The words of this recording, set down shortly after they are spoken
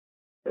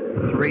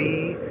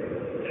Three,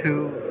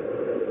 two,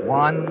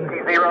 one,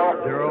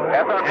 zero,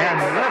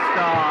 and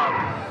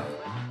liftoff.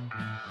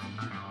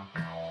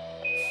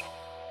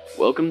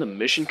 Welcome to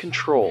Mission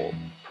Control,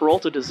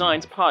 Peralta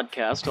Design's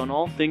podcast on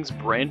all things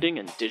branding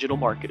and digital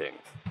marketing.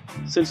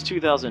 Since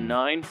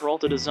 2009,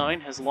 Peralta Design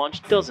has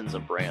launched dozens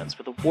of brands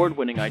with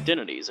award-winning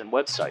identities and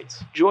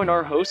websites. Join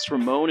our hosts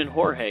Ramon and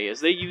Jorge as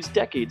they use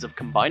decades of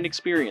combined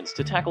experience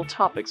to tackle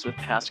topics with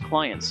past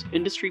clients,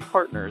 industry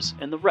partners,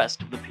 and the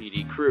rest of the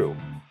PD crew.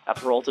 At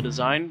Peralta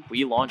Design,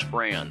 we launch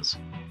brands.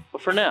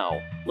 But for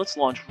now, let's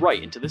launch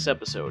right into this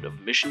episode of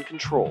Mission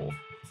Control.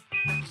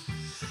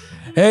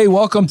 Hey,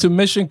 welcome to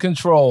Mission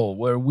Control,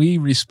 where we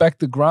respect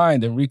the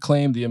grind and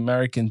reclaim the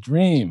American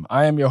dream.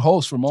 I am your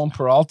host, Ramon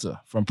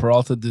Peralta from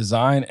Peralta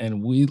Design,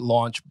 and we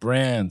launch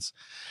brands.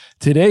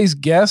 Today's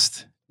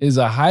guest is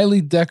a highly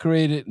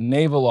decorated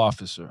naval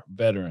officer,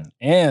 veteran,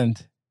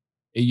 and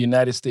a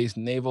United States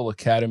Naval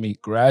Academy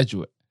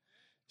graduate.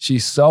 She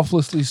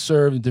selflessly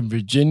served in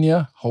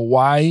Virginia,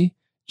 Hawaii,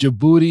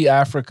 Djibouti,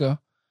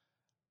 Africa,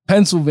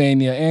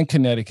 Pennsylvania, and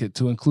Connecticut,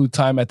 to include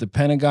time at the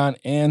Pentagon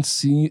and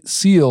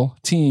SEAL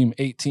Team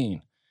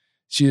 18.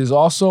 She is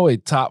also a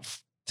top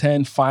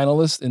 10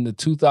 finalist in the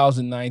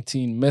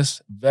 2019 Miss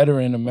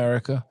Veteran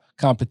America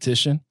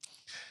competition.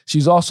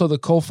 She's also the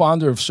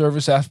co-founder of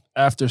Service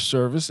After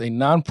Service, a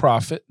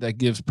nonprofit that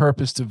gives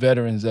purpose to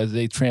veterans as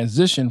they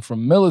transition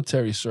from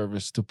military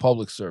service to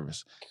public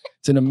service.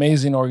 It's an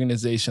amazing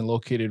organization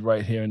located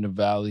right here in the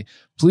Valley.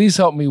 Please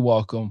help me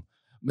welcome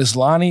Miss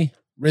Lonnie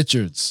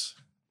Richards.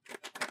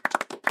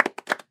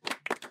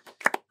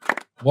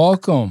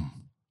 Welcome.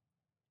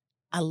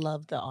 I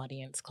love the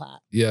audience clap.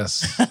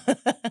 Yes.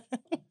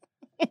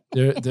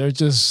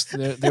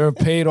 they're a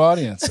paid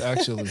audience,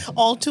 actually.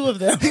 All two of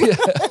them. Yeah.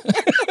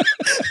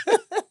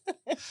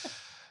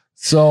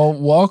 So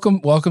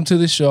welcome to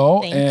the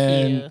show.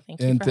 Thank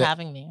you for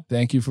having me.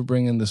 Thank you for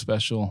bringing the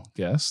special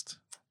guest.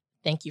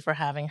 Thank you for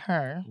having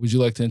her. Would you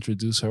like to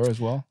introduce her as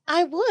well?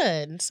 I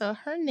would. So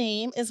her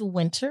name is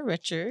Winter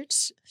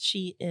Richards.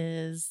 She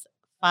is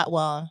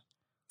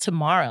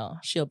tomorrow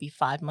she'll be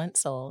 5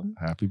 months old.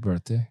 Happy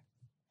birthday.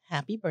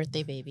 Happy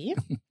birthday, baby.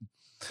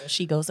 So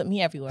she goes with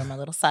me everywhere, my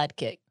little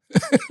sidekick.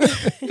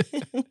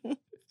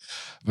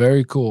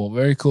 Very cool.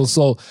 Very cool.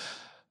 So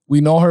we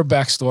know her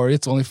backstory.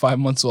 It's only 5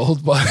 months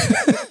old, but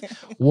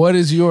what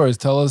is yours?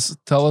 Tell us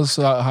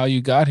how you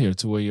got here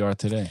to where you are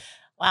today.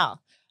 Wow.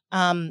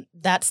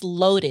 That's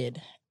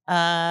loaded.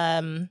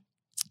 So,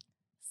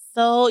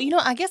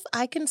 I guess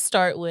I can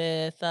start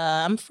with,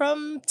 I'm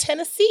from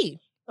Tennessee.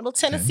 Little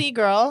Tennessee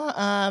girl,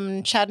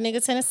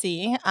 Chattanooga,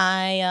 Tennessee.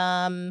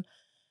 I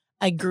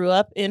grew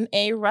up in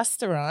a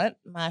restaurant.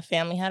 My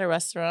family had a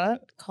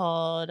restaurant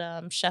called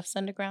Chef's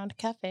Underground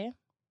Cafe.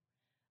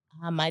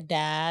 My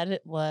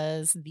dad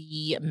was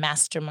the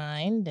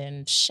mastermind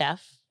and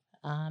chef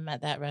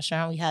at that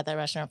restaurant. We had that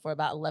restaurant for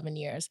about 11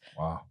 years.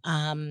 Wow.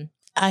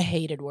 I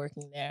hated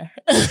working there.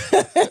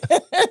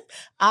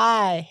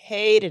 I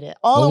hated it.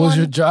 What was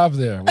your job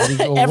there?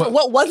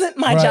 What wasn't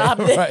my job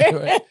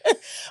there?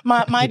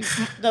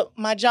 Right.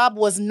 My job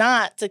was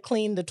not to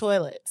clean the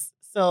toilets.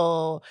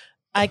 So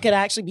I could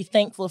actually be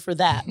thankful for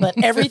that. But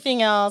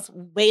everything else,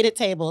 waited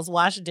tables,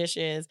 washed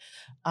dishes.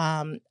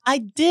 I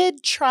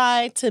did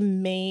try to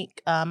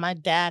make, my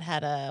dad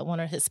had one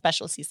of his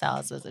specialty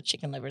salads was a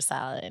chicken liver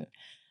salad.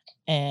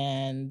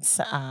 And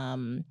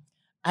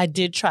I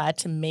did try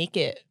to make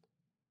it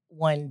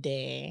one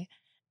day,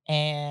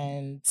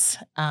 and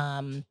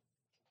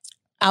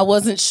I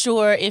wasn't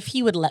sure if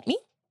he would let me.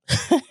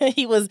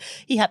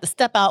 He had to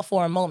step out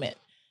for a moment,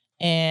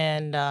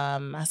 and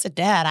I said,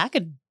 "Dad, I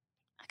could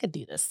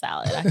do this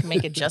salad. I could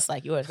make it just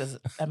like yours." Because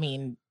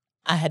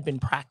I had been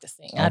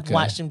practicing. I'd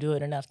watched him do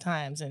it enough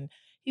times, and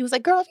he was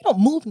like, "Girl, if you don't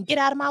move and get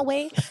out of my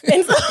way."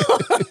 And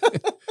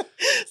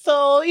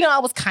so I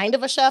was kind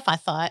of a chef. I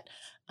thought.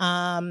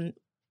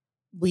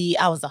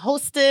 I was a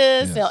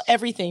hostess, Yes.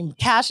 Everything,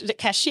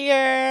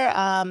 cashier.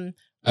 At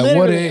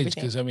what age?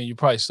 Because you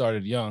probably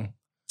started young.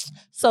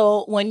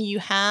 So when you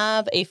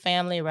have a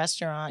family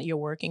restaurant, you're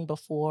working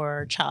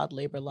before child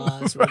labor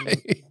laws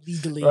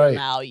legally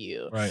allow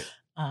you. Right.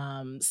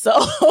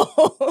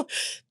 So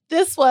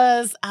this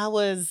was I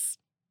was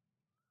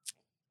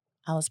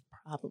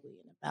probably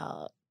in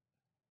about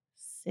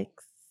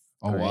sixth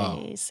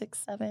grade,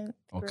 sixth, seventh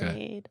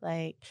grade,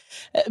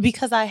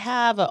 because I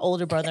have an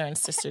older brother and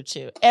sister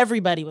too.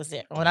 Everybody was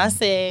there. When I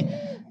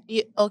say,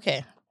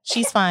 okay,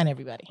 she's fine,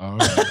 everybody. All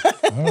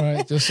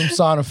right. Just some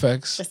sound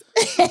effects.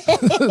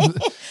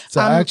 It's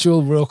an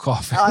actual real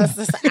cough. It's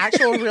an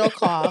actual real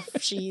cough.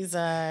 She's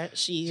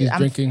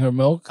drinking her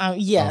milk?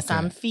 Yes, okay.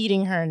 I'm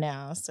feeding her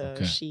now. So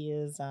she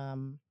is,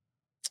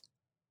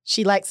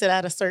 she likes it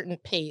at a certain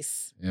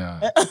pace.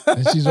 Yeah.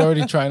 And she's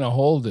already trying to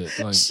hold it.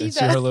 Like, I see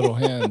her little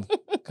hand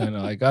kind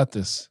of, I got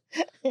this.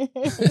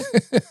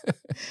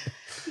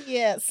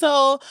 Yeah.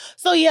 So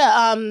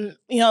yeah, it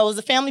was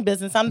a family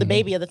business. I'm the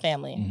baby of the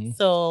family. Mm-hmm.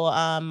 So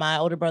my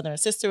older brother and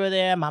sister were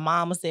there. My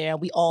mom was there.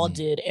 We all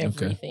did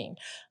everything.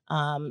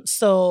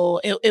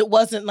 So it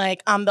wasn't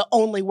like I'm the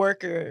only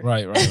worker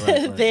Right.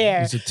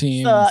 there. It's a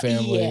team, So,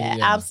 family. Yeah,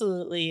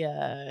 absolutely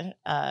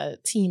a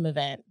team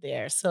event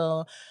there.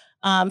 So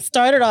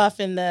started off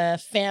in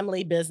the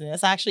family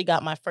business. I actually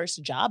got my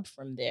first job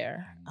from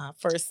there.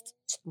 First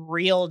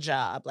real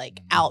job,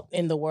 like out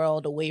in the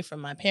world away from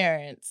my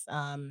parents.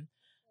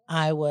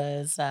 I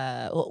was,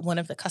 one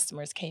of the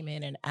customers came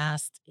in and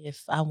asked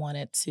if I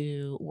wanted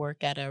to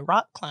work at a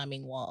rock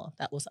climbing wall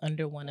that was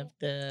under one of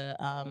the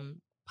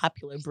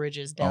popular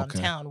bridges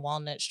downtown,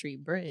 Walnut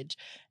Street Bridge.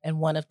 And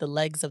one of the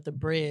legs of the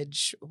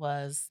bridge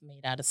was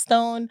made out of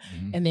stone,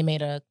 and they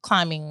made a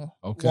climbing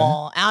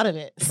wall out of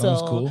it.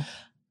 Sounds cool.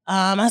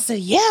 I said,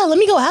 yeah, let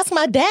me go ask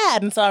my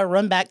dad. And so I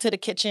run back to the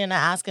kitchen. I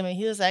asked him, and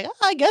he was like,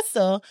 oh, I guess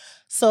so.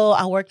 So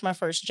I worked my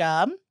first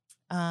job.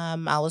 I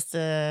was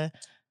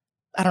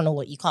I don't know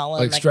what you call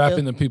them. Like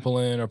strapping the people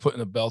in or putting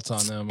the belts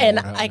on them. And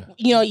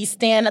you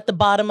stand at the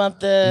bottom of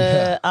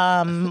the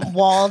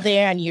wall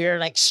there, and you're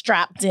like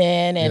strapped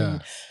in,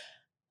 and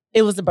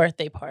it was a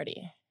birthday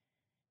party.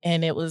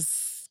 And it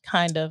was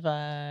kind of,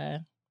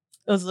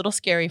 it was a little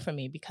scary for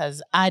me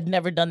because I'd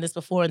never done this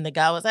before. And the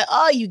guy was like,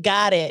 oh, you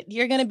got it.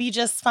 You're going to be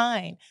just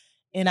fine.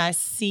 And I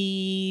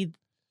see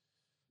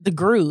the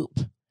group,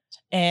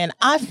 and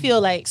I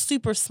feel like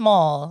super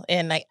small,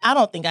 and like I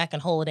don't think I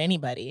can hold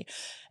anybody.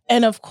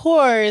 And of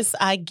course,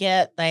 I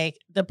get like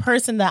the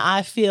person that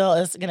I feel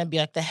is going to be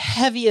like the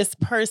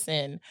heaviest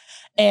person,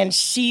 and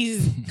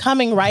she's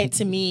coming right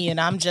to me, and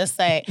I'm just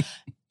like,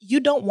 you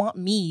don't want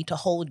me to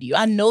hold you.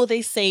 I know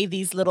they say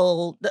these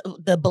little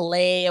the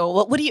belay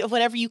or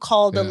whatever you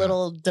call the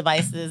little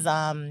devices.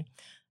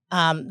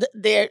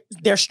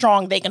 They're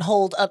strong. They can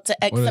hold up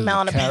to X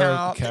amount of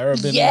pounds.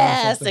 Carabiner.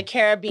 Yes, the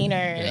carabiner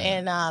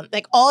and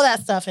like all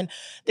that stuff. And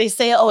they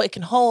say, oh, it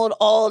can hold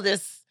all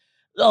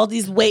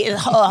these weight,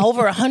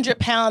 over 100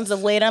 pounds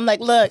of weight. I'm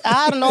like, look,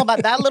 I don't know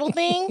about that little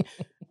thing.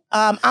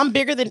 I'm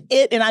bigger than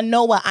it, and I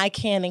know what I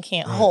can and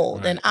can't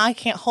hold, and I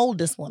can't hold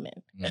this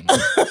woman.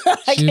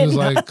 She was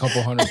like a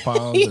couple 100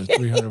 pounds or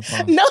 300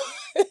 pounds. No,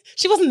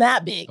 she wasn't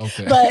that big,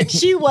 but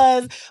she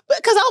was,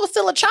 because I was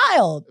still a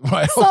child.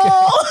 Right.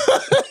 So,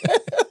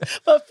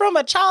 but from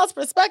a child's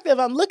perspective,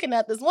 I'm looking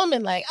at this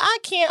woman like, I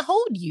can't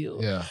hold you.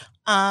 Yeah.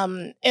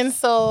 And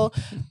so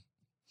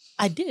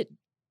I did.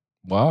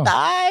 Wow.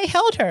 I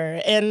held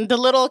her, and the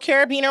little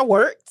carabiner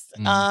worked.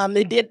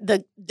 They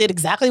did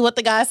exactly what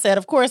the guy said.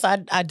 Of course,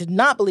 I did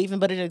not believe him,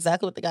 but it did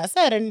exactly what the guy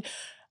said.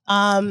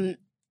 And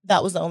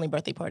that was the only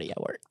birthday party I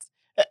worked.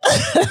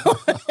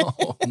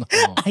 Oh, no.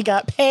 I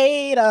got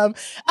paid. I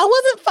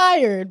wasn't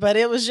fired, but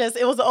it was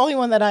the only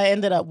one that I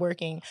ended up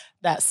working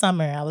that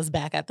summer. I was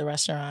back at the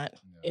restaurant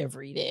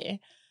every day.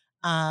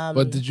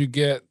 But did you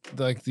get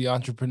like the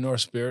entrepreneur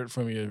spirit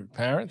from your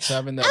parents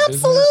having that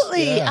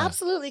absolutely, business?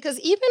 Absolutely. Because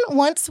even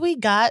once we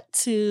got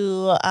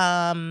to,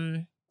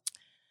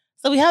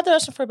 so we had the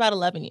restaurant for about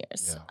 11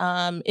 years.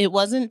 Yeah. It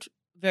wasn't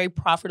very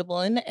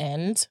profitable in the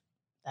end.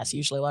 That's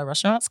usually why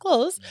restaurants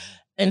close.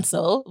 And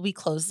so we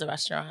closed the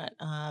restaurant,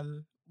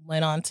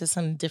 went on to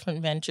some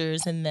different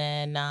ventures. And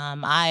then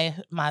my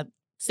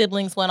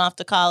siblings went off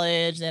to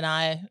college, and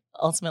I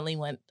ultimately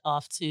went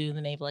off to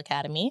the Naval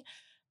Academy.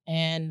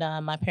 And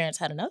my parents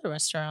had another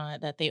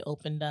restaurant that they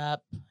opened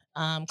up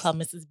called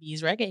Mrs.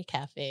 B's Reggae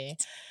Cafe.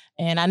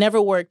 And I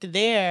never worked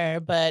there,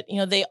 but,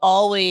 they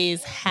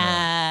always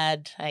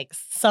had like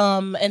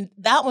and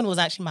that one was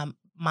actually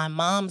my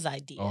mom's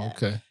idea. Oh,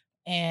 okay.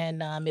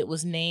 And it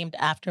was named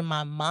after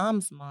my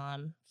mom's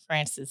mom,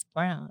 Frances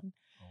Brown.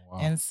 Oh, wow.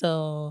 And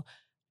so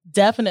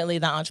definitely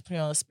the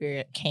entrepreneurial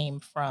spirit came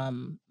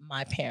from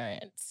my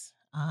parents.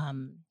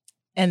 And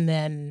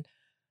then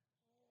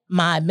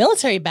my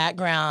military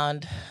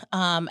background,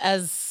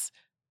 as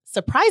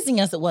surprising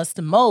as it was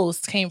to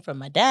most, came from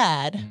my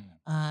dad,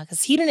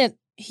 because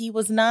he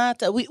was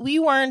not, we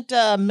weren't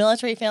a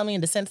military family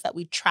in the sense that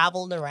we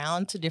traveled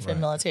around to different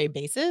military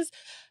bases,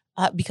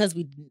 because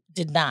we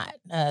did not,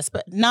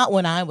 but not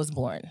when I was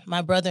born.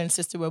 My brother and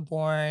sister were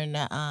born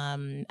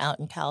out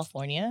in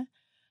California.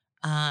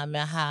 I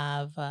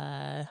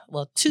have,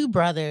 two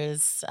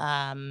brothers,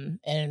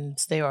 and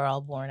they were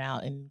all born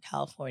out in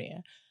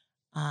California.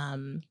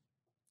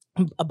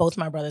 Both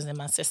my brothers and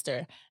my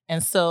sister.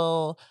 And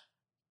so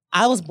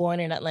I was born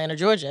in Atlanta,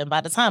 Georgia. And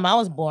by the time I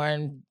was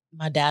born,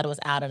 my dad was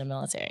out of the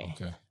military.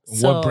 Okay.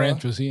 So what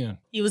branch was he in?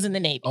 He was in the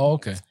Navy. Oh,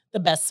 okay.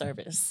 The best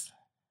service.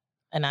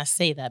 And I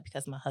say that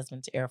because my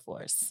husband's Air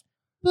Force.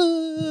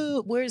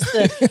 Boo! Where's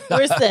the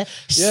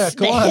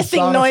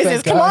hissing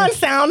noises? Come on,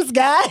 sounds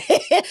guy.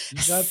 You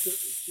got the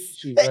cheat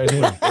sheet right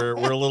here.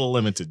 We're a little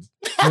limited.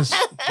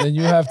 Then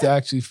you have to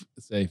actually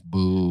say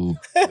boo.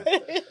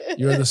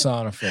 You're the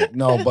sound effect.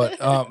 No, but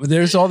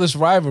there's all this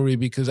rivalry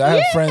because I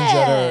have friends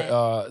that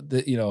are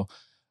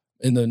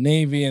in the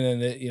Navy, and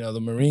then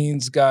the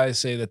Marines guys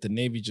say that the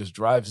Navy just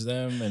drives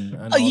them and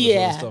all this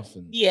other stuff.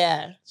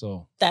 And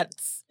so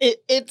that's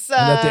it. It's and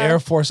that the Air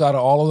Force out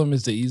of all of them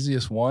is the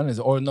easiest one, is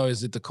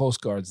it the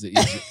Coast Guard's the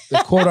easiest, the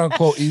quote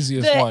unquote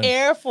easiest one? The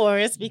Air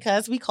Force,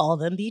 because we call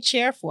them the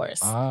Chair Force.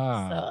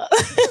 Ah.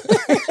 So.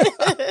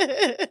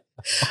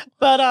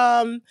 But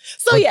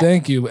But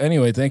thank you.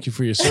 Anyway, thank you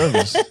for your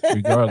service,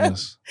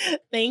 regardless.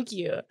 Thank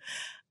you.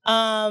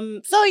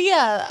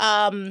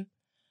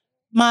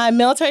 My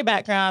military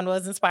background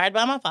was inspired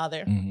by my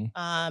father,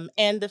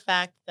 and the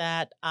fact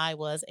that I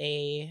was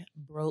a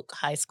broke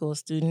high school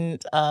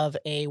student of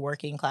a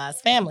working class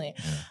family.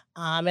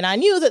 And I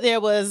knew that there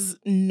was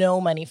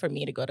no money for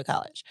me to go to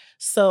college.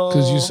 So,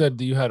 because you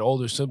said you had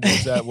older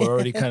siblings that were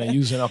already kind of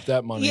using up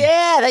that money.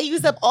 Yeah, they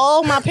used up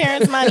all my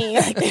parents' money.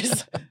 Like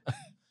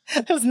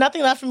there was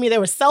nothing left for me. They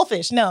were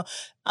selfish. No,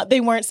 they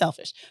weren't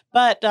selfish.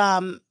 But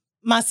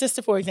my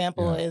sister, for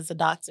example, is a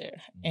doctor,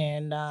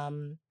 and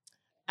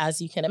as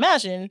you can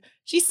imagine,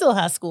 she still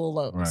has school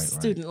loans,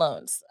 student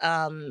loans.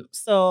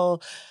 So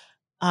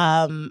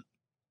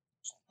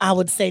I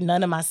would say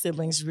none of my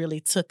siblings really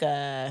took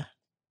a,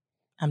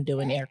 I'm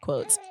doing air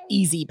quotes,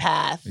 easy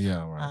path.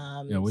 Yeah,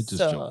 right. We're just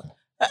joking.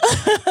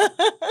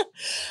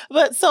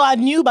 But so I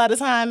knew by the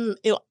time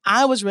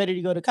I was ready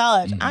to go to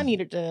college, I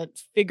needed to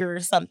figure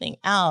something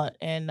out.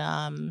 And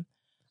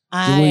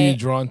were you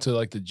drawn to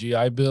like the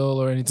GI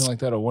Bill or anything like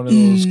that, or one of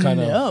those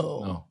kind of?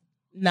 No.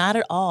 Not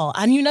at all.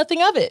 I knew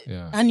nothing of it.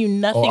 Yeah. I knew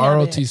nothing of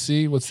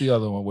ROTC, what's the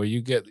other one where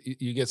you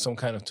get some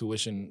kind of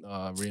tuition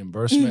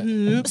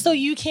reimbursement? So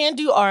you can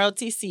do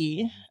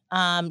ROTC.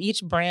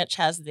 Each branch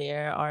has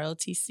their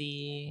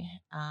ROTC,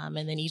 and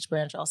then each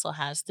branch also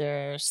has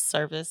their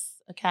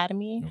service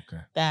academy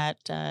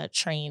that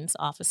trains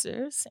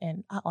officers.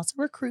 And I also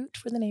recruit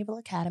for the Naval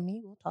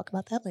Academy. We'll talk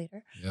about that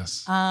later.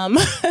 Yes.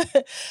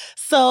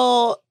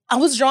 So I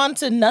was drawn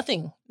to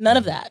none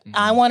of that.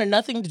 I wanted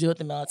nothing to do with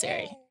the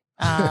military.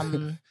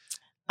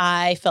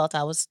 I felt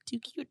I was too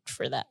cute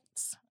for that.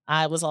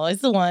 I was always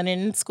the one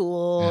in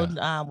school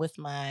with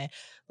my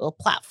little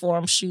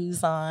platform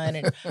shoes on,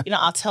 and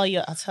I'll tell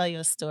you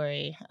a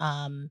story.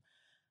 I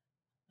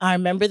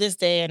remember this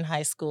day in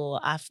high school.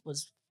 I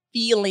was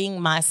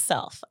feeling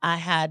myself. I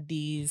had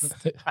these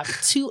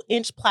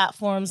 2-inch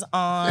platforms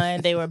on.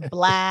 They were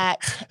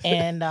black,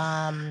 and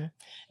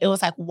it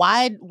was like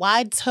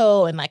wide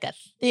toe and like a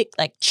thick,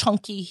 like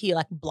chunky heel,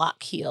 like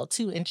block heel,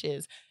 2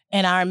 inches.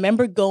 And I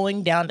remember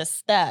going down the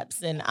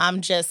steps, and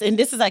and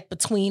this is like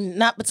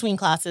not between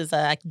classes,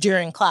 like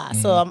during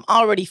class. So I'm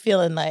already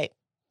feeling like,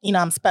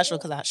 I'm special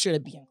because I should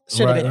have been in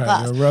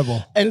class. You're a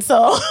rebel. And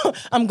so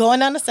I'm going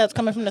down the steps,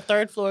 coming from the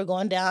 3rd floor,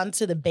 going down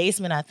to the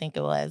basement, I think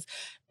it was.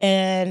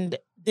 And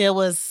there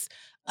was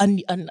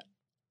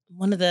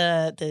one of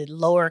the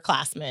lower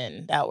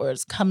classmen that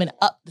was coming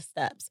up the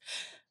steps.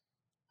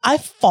 I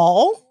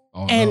fall.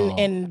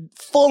 And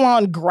full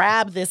on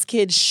grab this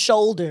kid's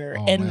shoulder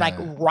and like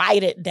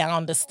ride it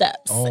down the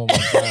steps. Oh my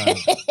God.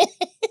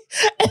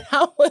 And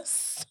I was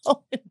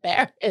so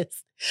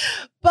embarrassed.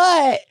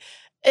 But,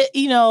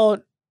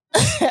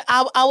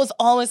 I was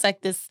always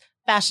like this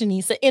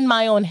fashionista in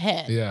my own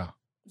head. Yeah.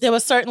 There were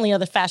certainly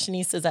other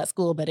fashionistas at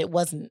school, but it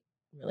wasn't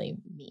really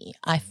me.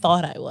 I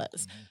thought I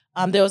was.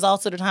 There was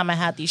also the time I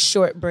had these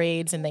short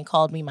braids and they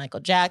called me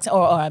Michael Jackson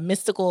or a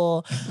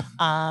mystical.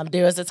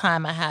 There was a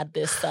time I had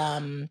this.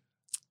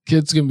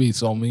 Kids can be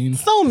so mean.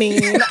 So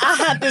mean. I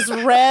had this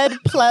red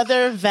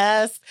pleather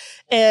vest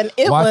and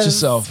it Watch was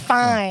yourself.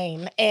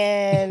 fine.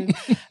 And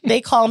they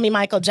called me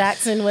Michael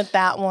Jackson with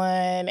that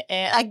one.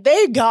 And like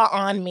they got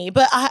on me,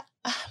 but I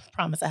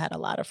promise I had a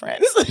lot of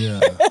friends. Yeah.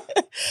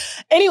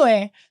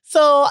 Anyway,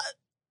 so,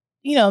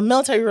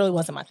 military really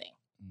wasn't my thing.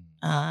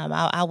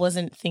 I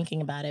wasn't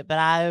thinking about it, but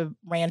I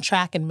ran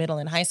track in middle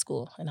and high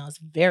school, and I was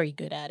very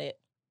good at it.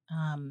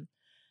 And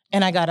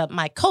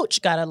my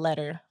coach got a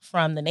letter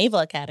from the Naval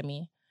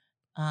Academy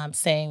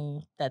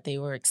saying that they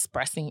were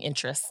expressing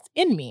interest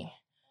in me.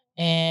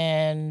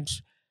 And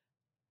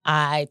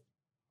I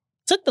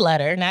took the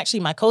letter, and actually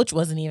my coach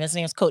wasn't even, his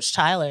name was Coach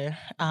Tyler.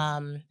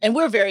 And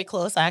we're very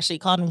close. I actually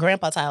called him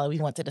Grandpa Tyler.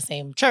 We went to the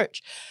same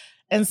church.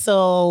 And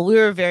so we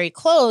were very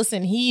close,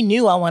 and he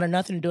knew I wanted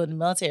nothing to do with the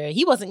military.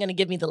 He wasn't going to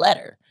give me the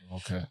letter.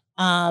 Okay.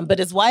 But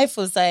his wife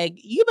was like,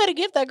 you better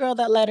give that girl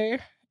that letter.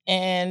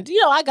 And,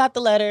 I got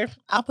the letter.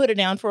 I put it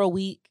down for a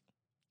week.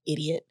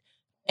 Idiot.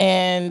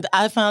 And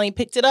I finally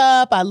picked it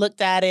up. I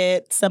looked at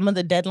it, some of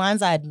the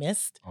deadlines I had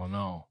missed. Oh,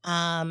 no.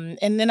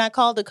 And then I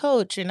called the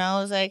coach, and I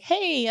was like,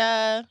 hey,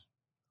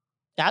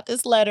 got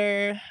this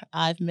letter.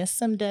 I've missed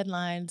some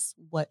deadlines.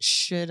 What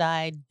should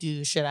I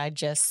do? Should I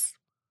just,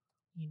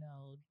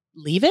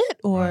 leave it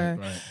or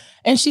Right.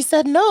 And she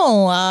said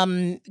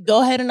no,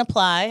 go ahead and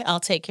apply, I'll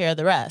take care of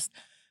the rest.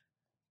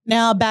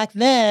 Now back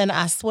then,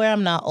 I swear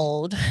I'm not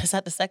old. Is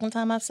that the second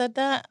time I've said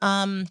that?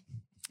 I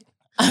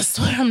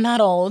swear I'm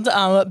not old.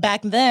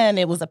 Back then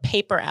it was a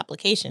paper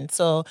application,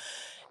 so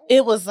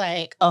it was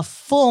like a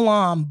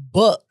full-on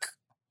book,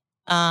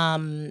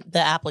 the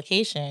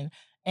application,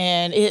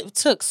 and it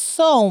took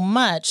so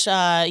much,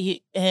 and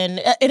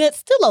it's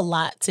still a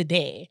lot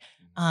today.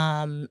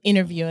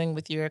 Interviewing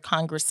with your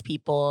Congress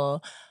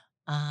people,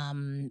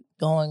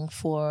 going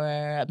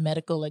for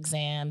medical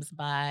exams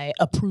by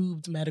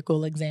approved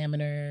medical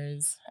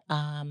examiners,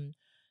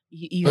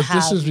 you but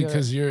have this is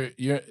because you're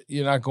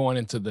not going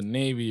into the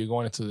Navy, you're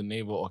going into the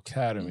Naval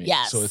Academy.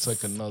 Yes. So it's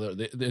like another,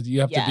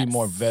 you have to be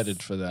more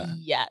vetted for that.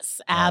 Yes,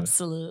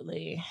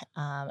 absolutely.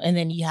 And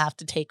then you have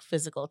to take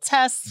physical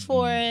tests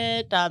for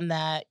it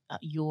that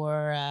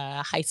your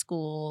high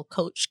school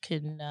coach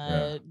can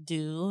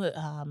do.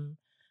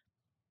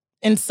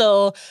 And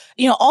so,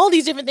 all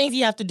these different things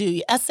you have to do.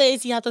 Your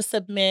essays you have to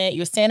submit,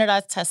 your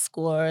standardized test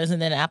scores,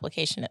 and then an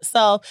application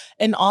itself.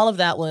 And all of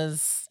that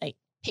was like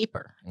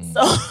paper.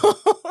 So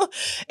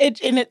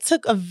it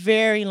took a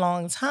very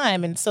long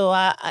time. And so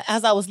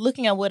as I was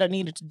looking at what I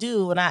needed to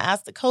do, and I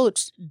asked the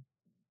coach,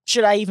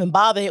 should I even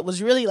bother? It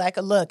was really like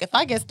look, if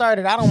I get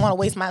started, I don't want to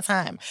waste my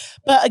time.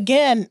 But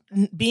again,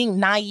 being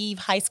naive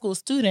high school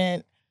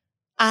student,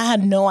 I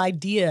had no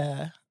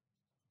idea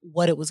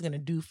what it was going to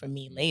do for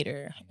me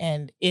later.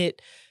 And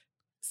it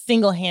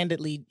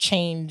single-handedly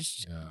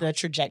changed the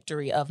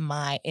trajectory of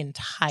my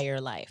entire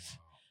life.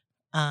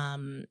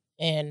 And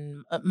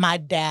my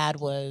dad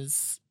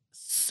was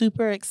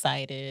super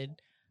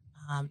excited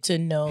to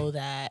know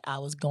that I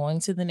was going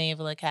to the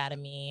Naval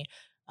Academy,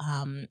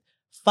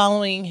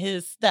 following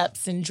his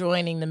steps and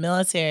joining the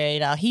military.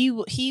 Now,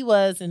 he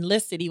was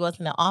enlisted. He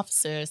wasn't an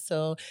officer.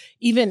 So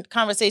even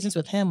conversations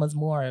with him was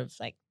more of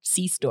like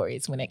sea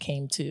stories when it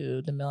came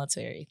to the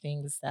military,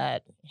 things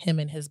that him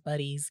and his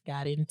buddies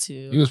got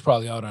into. He was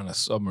probably out on a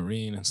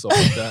submarine and stuff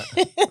like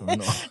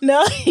that.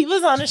 No, he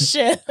was on a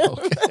ship.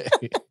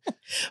 Okay.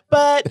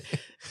 But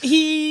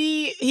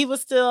he was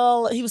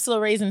still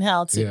raising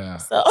hell too. Yeah.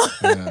 So,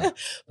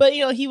 but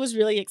he was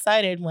really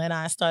excited when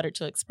I started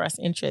to express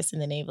interest in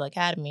the Naval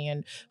Academy.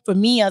 And for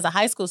me, as a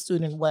high school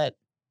student, what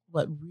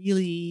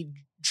really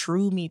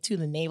drew me to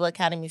the Naval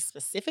Academy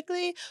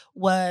specifically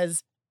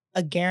was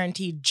a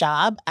guaranteed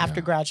job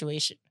after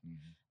graduation.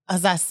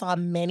 As I saw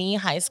many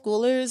high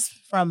schoolers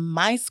from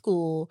my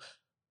school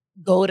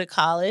go to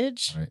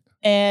college,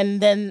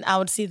 and then I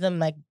would see them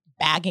like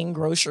bagging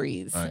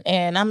groceries.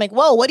 And I'm like,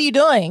 whoa, what are you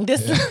doing?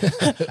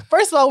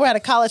 First of all, we're at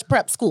a college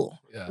prep school.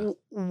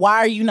 Why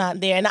are you not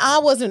there? And I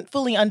wasn't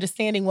fully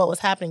understanding what was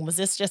happening. Was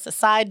this just a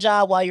side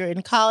job while you're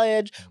in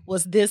college?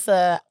 Was this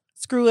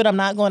screw it, I'm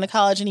not going to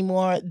college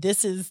anymore.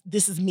 This is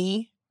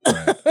me.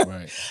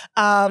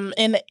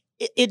 And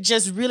it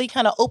just really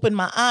kind of opened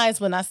my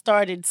eyes when I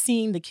started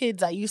seeing the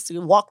kids I used to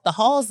walk the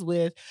halls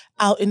with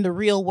out in the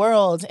real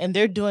world, and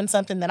they're doing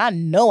something that I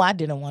know I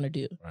didn't want to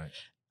do.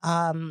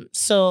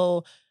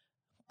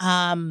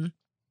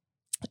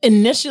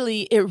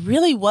 Initially, it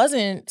really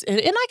wasn't,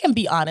 and I can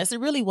be honest, it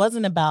really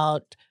wasn't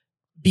about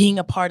being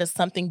a part of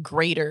something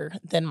greater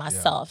than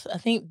myself. I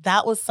think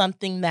that was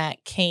something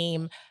that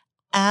came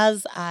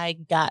as I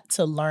got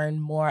to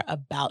learn more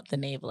about the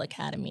Naval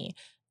Academy,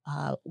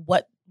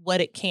 what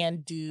it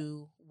can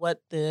do, what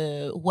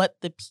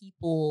the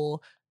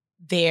people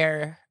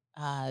there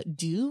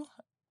do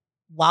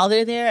while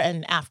they're there,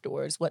 and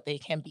afterwards, what they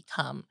can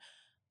become.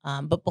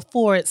 But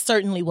before, it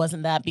certainly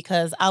wasn't that,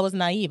 because I was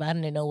naive. I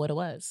didn't know what it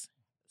was.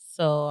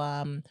 So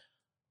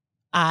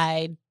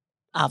I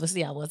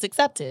was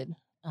accepted.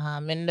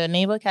 And the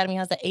Naval Academy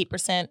has an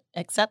 8%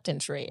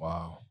 acceptance rate.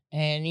 Wow.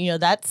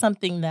 And, that's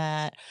something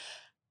that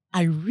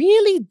I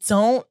really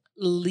don't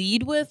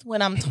lead with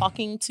when I'm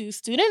talking to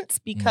students,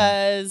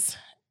 because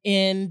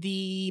in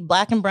the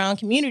Black and brown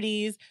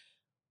communities,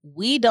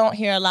 we don't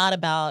hear a lot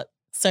about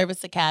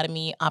service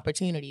academy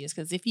opportunities,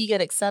 because if you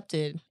get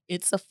accepted,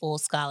 it's a full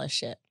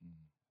scholarship.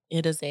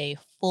 It is a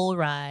full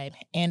ride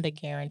and a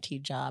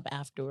guaranteed job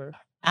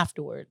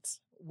afterwards,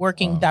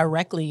 working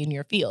directly in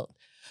your field.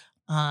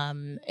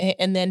 And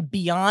then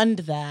beyond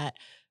that,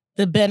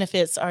 the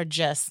benefits are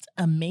just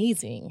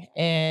amazing.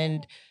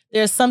 And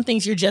there's some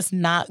things you're just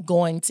not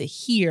going to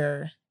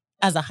hear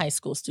as a high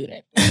school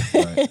student.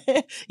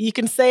 You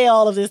can say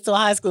all of this to a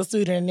high school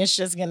student and it's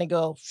just going to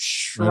go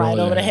right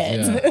over the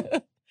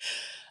head.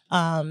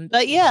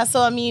 But yeah,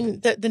 so I mean,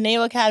 the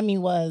Naval Academy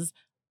was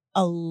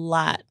a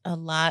lot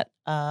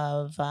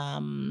of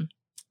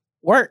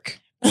work.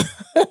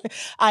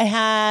 I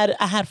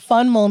had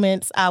fun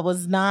moments. It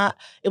was not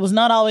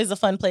always a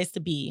fun place to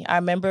be. I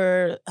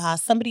remember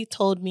somebody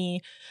told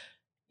me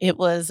it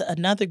was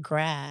another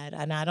grad,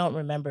 and I don't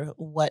remember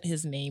what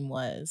his name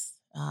was.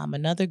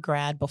 Another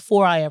grad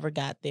before I ever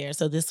got there.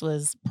 So this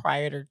was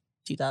prior to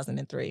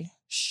 2003.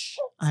 Shh,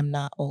 I'm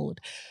not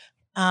old.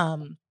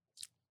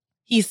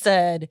 He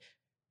said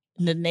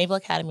the Naval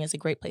Academy is a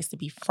great place to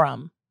be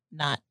from,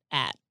 not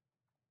at.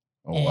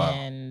 Oh, wow.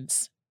 And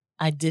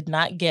I did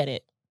not get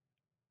it.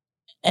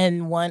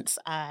 And once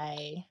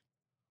I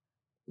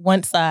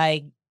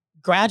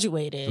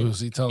graduated. So was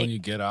he telling you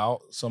get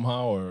out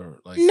somehow,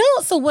 or like? No.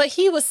 So what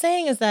he was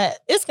saying is that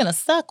it's gonna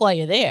suck while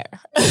you're there,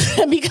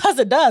 because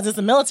it does. It's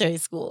a military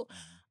school.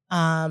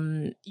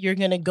 You're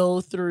gonna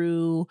go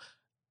through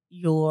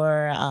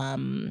your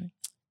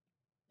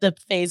the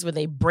phase where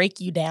they break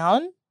you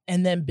down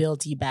and then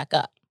build you back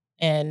up,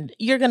 and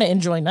you're gonna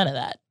enjoy none of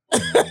that.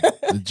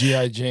 The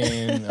G.I.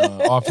 Jane,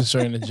 Officer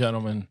and a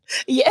Gentleman.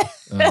 Yeah.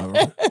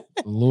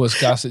 Louis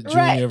Gossett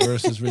Jr.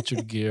 versus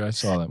Richard Gere. I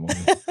saw that movie.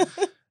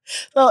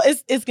 So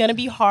it's gonna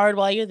be hard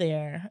while you're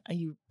there.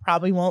 You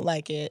probably won't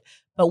like it,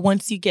 but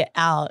once you get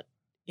out,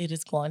 it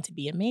is going to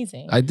be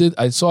amazing.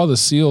 I saw the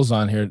SEALs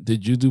on here.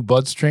 Did you do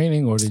BUDS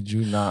training or did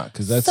you not?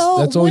 Because that's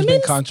always women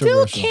been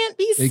controversial. Still can't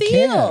be they SEALs.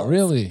 Can't,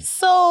 really.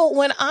 So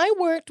when I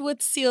worked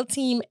with SEAL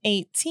Team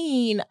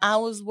 18, I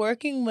was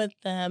working with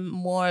them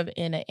more of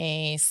in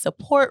a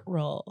support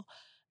role.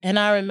 And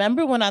I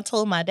remember when I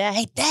told my dad,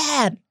 "Hey,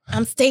 Dad,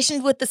 I'm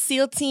stationed with the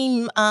SEAL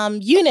Team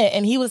unit,"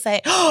 and he was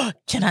like, "Oh,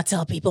 can I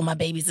tell people my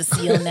baby's a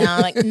SEAL now?"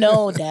 I'm like,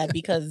 "No, Dad,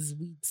 because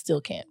we still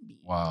can't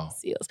be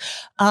SEAls."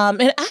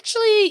 And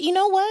actually, you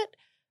know what?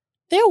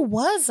 There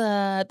was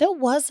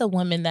a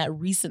woman that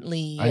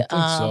recently. I think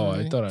so.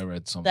 I thought I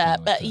read something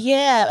like that.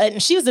 Yeah,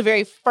 and she was the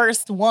very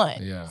first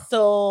one. Yeah.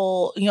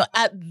 So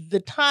at the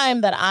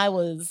time that I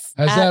was,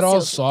 has that all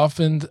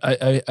softened?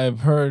 I've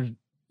heard,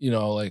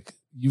 like.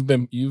 You've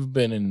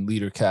been in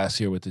leader cast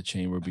here with the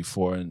chamber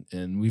before,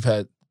 and we've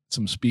had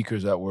some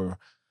speakers that were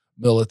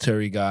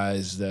military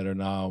guys that are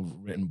now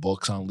written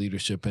books on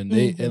leadership, and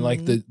they and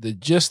like the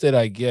gist that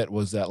I get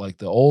was that like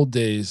the old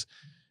days,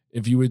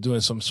 if you were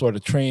doing some sort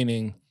of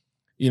training,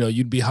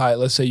 you'd be high.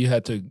 Let's say you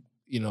had to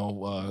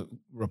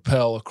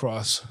rappel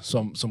across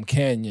some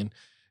canyon.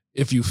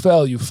 If you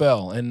fell, you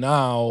fell, and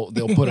now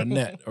they'll put a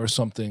net or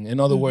something. In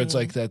other words,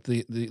 like that,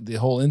 the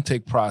whole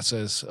intake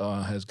process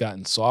has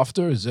gotten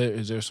softer. Is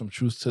there some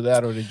truth to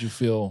that, or did you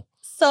feel?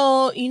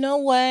 So you know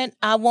what?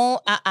 I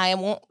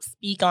won't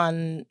speak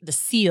on the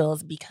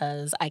SEALs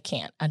because I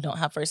can't. I don't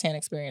have firsthand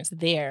experience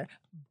there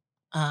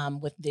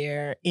with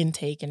their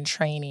intake and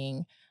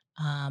training.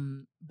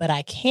 But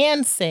I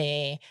can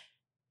say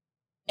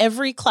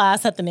every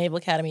class at the Naval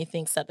Academy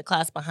thinks that the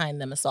class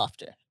behind them is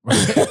softer.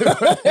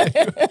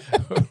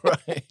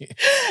 Right.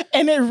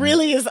 And it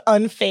really is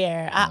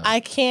unfair. Yeah. I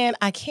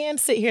can't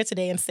sit here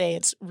today and say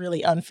it's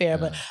really unfair,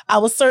 but I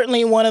was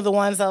certainly one of the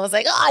ones that was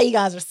like, "Oh, you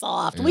guys are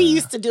soft. We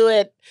used to do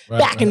it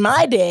back in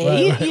my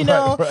day."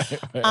 Right,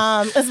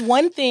 it's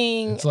one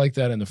thing. It's like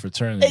that in the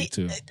fraternity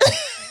too.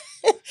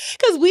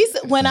 Because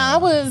when I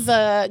was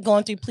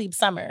going through plebe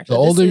summer, the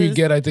older you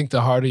get, I think the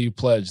harder you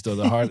pledge. Though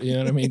the hard, you know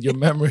what I mean. Your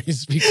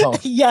memories become.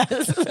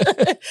 Yes,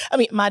 I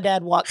mean, my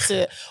dad walked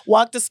to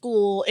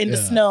school in the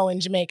snow in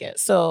Jamaica.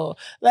 So,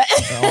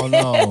 oh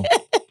no,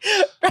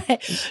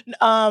 right.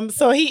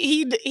 So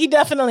he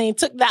definitely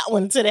took that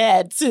one to the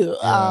head too.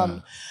 Yeah.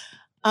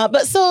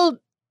 But so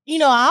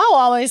I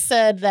always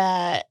said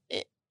that.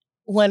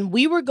 When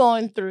we were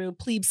going through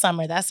plebe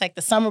summer, that's like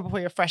the summer before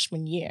your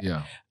freshman year.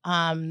 Yeah.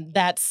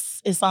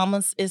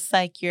 It's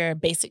like your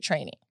basic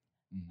training.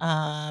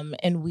 Mm-hmm.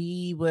 And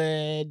we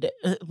would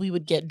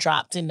get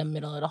dropped in the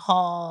middle of the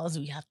halls.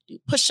 We have to do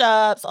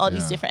push-ups, all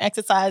these different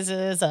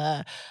exercises,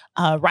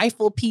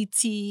 rifle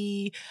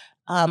PT,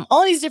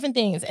 all these different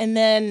things. And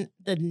then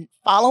the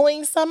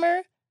following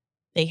summer,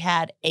 they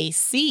had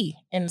AC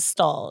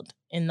installed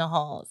in the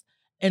halls.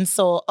 And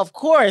so, of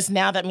course,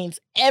 now that means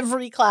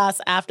every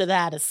class after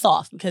that is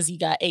soft because you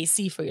got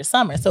AC for your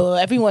summer. So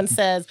everyone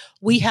says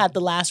we had the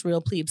last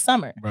real plebe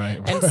summer.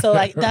 Right. And so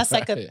that's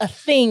like a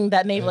thing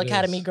that Naval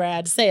Academy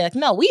grads say. Like,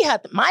 no,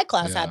 my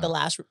class had the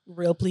last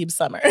real plebe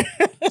summer.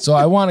 So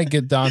I want to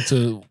get down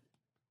to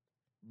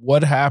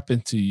what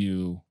happened to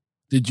you.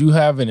 Did you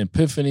have an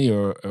epiphany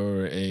or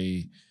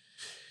a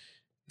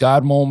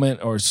God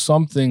moment or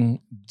something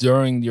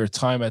during your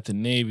time at the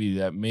Navy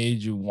that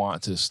made you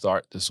want to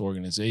start this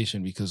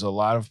organization? Because a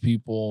lot of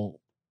people,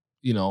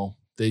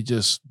 they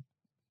just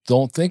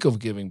don't think of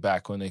giving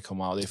back when they come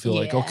out. They feel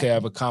like, okay,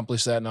 I've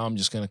accomplished that. Now I'm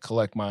just going to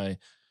collect my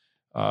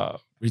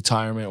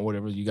retirement or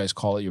whatever you guys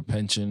call it, your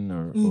pension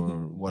or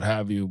what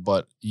have you.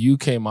 But you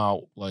came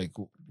out like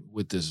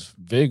with this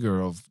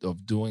vigor of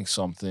doing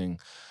something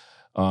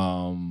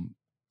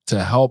to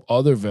help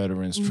other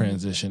veterans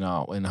transition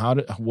out. And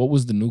what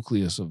was the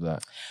nucleus of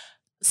that?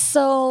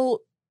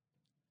 So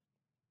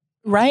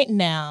right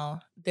now,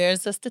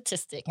 there's a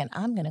statistic, and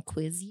I'm going to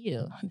quiz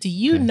you. Do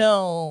you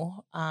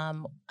know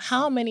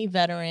how many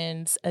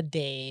veterans a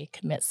day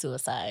commit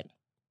suicide?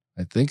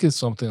 I think it's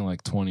something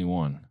like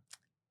 21.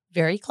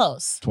 Very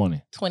close.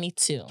 20.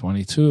 22.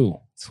 22.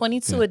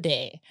 22 a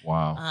day.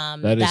 Wow.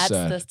 That's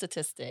sad. The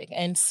statistic.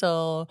 And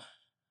so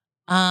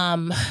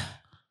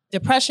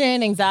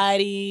depression,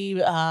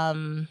 anxiety,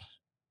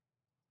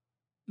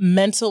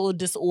 mental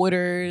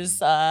disorders,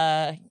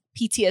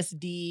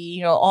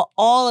 PTSD,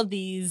 all of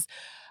these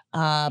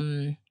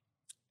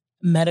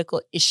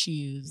medical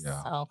issues,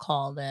 I'll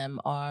call them,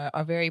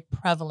 are very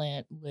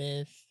prevalent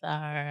with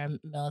our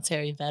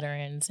military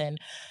veterans. And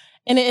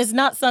it is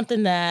not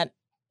something that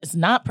is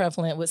not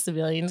prevalent with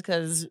civilians,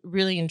 because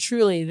really and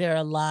truly there are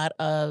a lot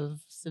of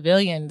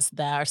civilians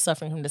that are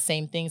suffering from the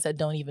same things that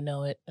don't even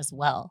know it as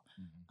well.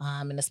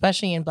 And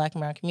especially in Black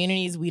American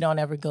communities, we don't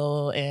ever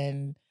go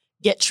and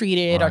get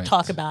treated or Right.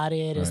 talk about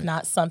it. It's Right.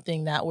 not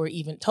something that we're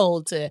even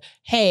told to,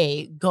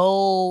 hey,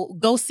 go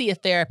see a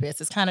therapist.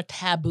 It's kind of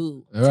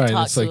taboo to Right.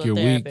 talk It's to like a you're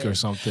weak or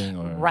therapist.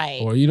 something.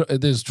 Right. Or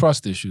there's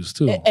trust issues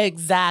too.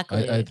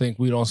 Exactly. I think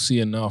we don't see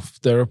enough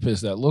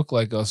therapists that look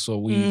like us, so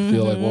we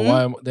feel like,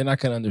 well, they're not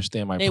going to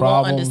understand my they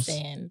problems. won't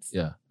understand.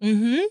 Yeah.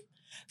 Mm-hmm.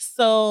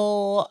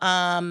 So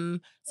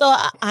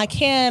I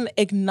can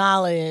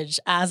acknowledge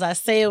as I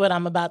say what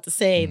I'm about to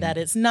say that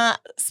it's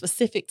not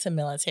specific to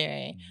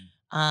military,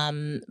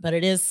 but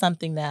it is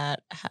something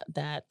that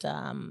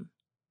the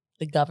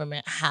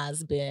government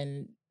has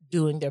been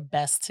doing their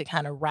best to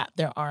kind of wrap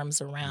their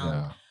arms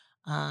around.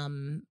 Yeah.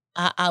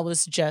 I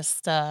was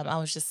just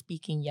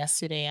speaking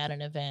yesterday at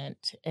an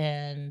event,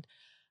 and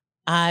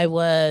I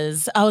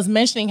was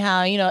mentioning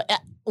how,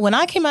 when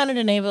I came out of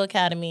the Naval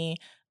Academy,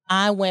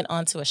 I went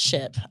onto a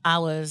ship. I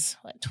was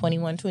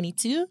 21,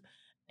 22,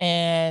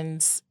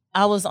 and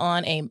I was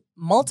on a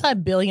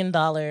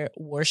multi-billion-dollar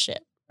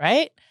warship,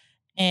 right?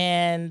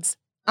 And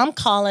I'm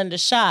calling the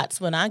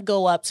shots. When I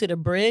go up to the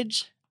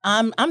bridge,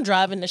 I'm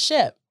driving the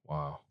ship.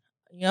 Wow.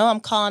 I'm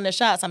calling the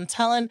shots. I'm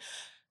telling.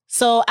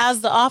 So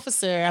as the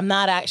officer, I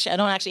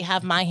don't actually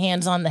have my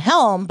hands on the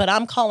helm, but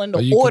I'm calling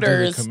the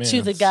orders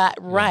to the guy,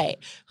 right,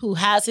 who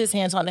has his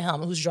hands on the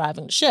helm, who's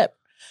driving the ship.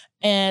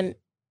 And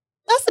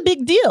that's a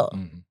big deal.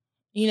 Mm-hmm.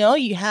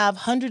 You have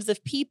hundreds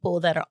of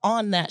people that are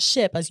on that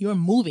ship as you're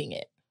moving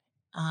it.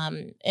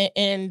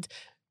 And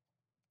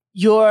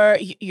you're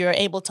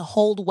able to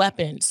hold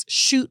weapons,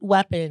 shoot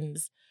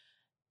weapons.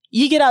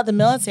 You get out of the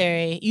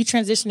military, you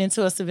transition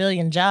into a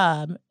civilian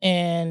job,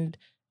 and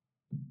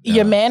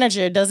your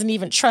manager doesn't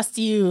even trust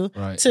you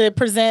to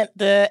present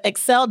the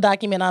Excel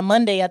document on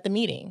Monday at the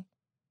meeting.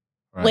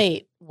 Right.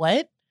 Wait,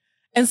 what?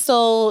 And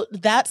so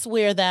that's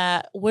where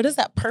does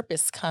that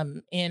purpose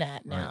come in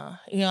at now?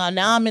 Right.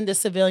 Now I'm in the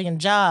civilian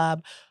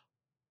job.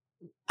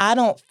 I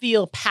don't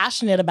feel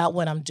passionate about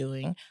what I'm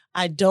doing.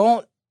 I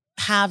don't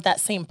have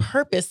that same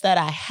purpose that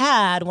I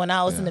had when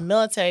I was in the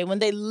military, when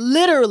they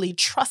literally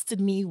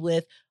trusted me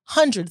with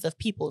hundreds of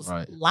people's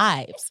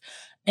lives.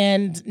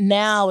 And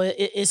now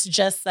it's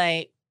just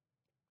like,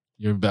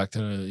 you're back to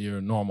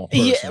your normal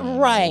person. Yeah,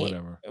 right.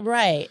 Whatever.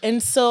 Right.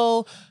 And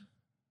so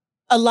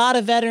a lot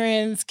of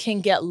veterans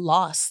can get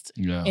lost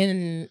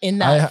in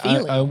that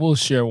feeling. I will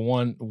share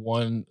one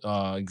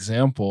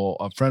example.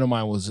 A friend of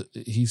mine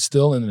he's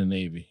still in the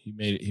Navy.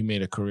 He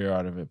made a career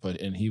out of it,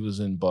 and he was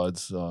in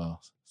BUD/S,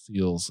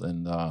 SEALs,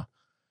 and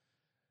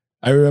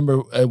I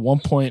remember at one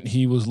point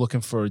he was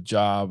looking for a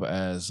job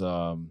as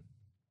a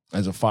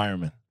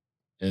fireman,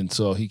 and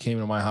so he came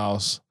to my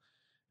house.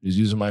 He was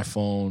using my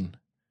phone.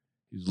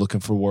 He was looking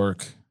for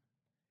work,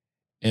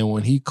 and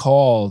when he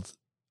called,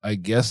 I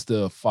guess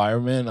the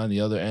fireman on the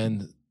other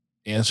end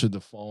answered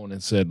the phone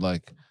and said,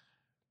 like,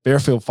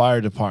 Fairfield Fire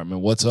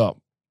Department, what's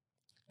up?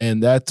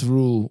 And that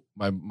threw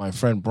my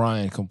friend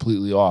Brian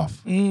completely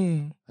off.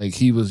 Like,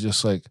 he was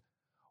just like,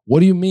 what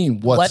do you mean,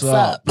 what's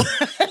up?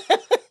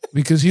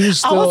 Because he was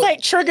still, I was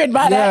like triggered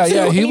by that too.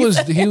 Yeah,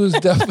 he was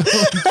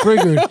definitely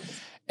triggered.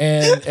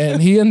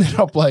 And he ended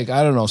up, like,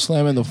 I don't know,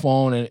 slamming the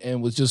phone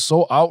and was just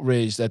so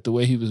outraged at the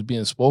way he was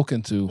being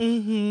spoken to.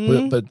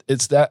 Mm-hmm. But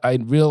it's that I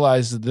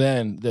realized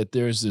then that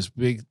there's this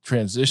big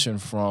transition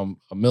from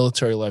a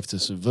military life to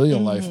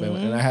civilian life.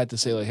 And I had to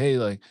say, like, hey,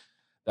 like,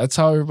 that's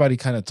how everybody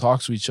kind of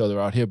talks to each other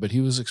out here. But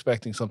he was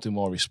expecting something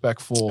more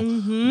respectful,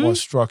 more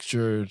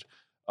structured,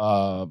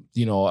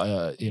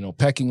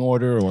 pecking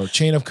order or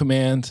chain of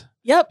command.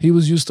 Yep. He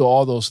was used to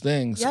all those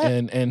things.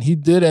 Yep. And he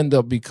did end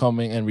up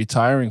becoming and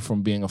retiring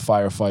from being a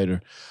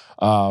firefighter.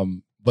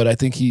 But I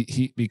think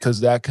he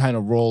because that kind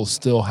of role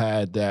still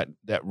had that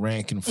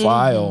rank and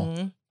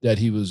file that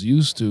he was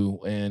used to.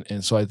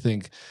 And so I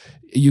think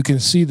you can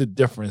see the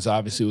difference.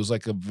 Obviously, it was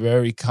like a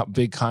very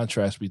big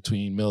contrast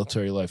between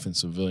military life and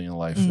civilian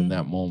life in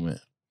that moment.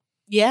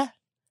 Yeah.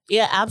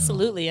 Yeah,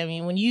 absolutely. I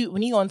mean, when you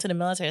go into the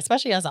military,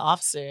 especially as an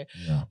officer,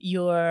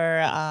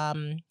 you're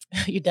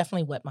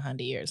definitely wet behind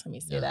the ears. Let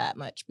me say that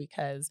much,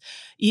 because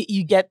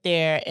you get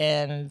there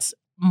and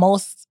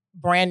most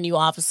brand new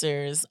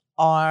officers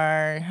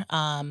are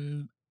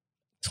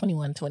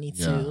 21,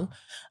 22.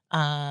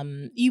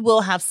 You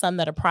will have some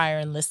that are prior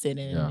enlisted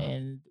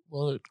and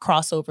will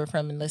cross over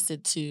from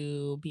enlisted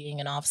to being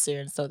an officer,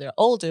 and so they're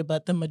older,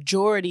 but the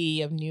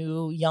majority of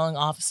new young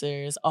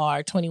officers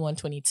are 21,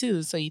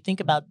 22. So you think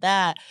about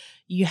that,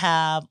 you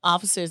have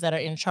officers that are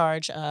in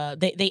charge,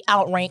 they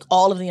outrank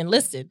all of the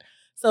enlisted.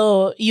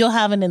 So you'll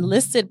have an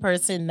enlisted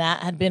person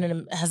that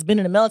has been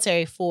in the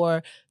military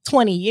for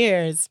 20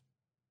 years.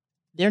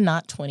 They're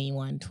not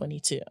 21,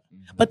 22,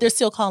 but they're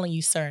still calling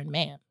you sir and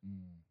ma'am.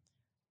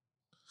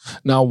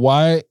 Now,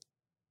 why?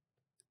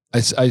 I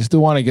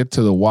still want to get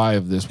to the why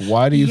of this.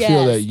 Why do you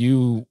feel that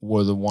you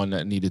were the one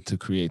that needed to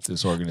create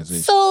this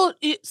organization? So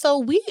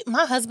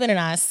my husband and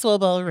I,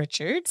 Swobo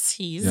Richards,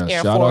 he's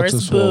Air shout Force,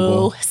 out to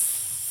boo,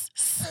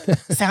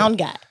 sound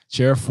guy.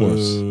 Chair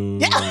Force.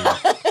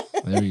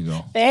 There you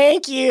go.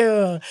 Thank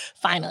you.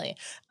 Finally.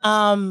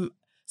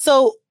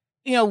 So,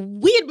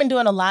 we had been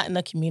doing a lot in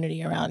the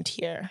community around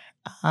here.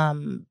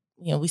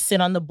 we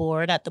sit on the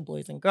board at the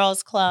Boys and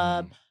Girls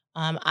Club.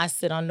 I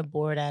sit on the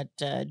board at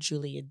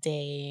Julia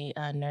Day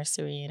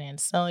Nursery in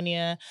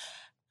Ansonia.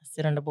 I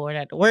sit on the board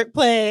at the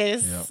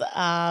workplace. Yep.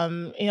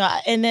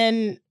 And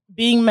then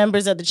being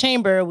members of the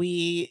chamber,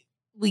 we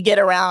get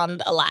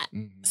around a lot.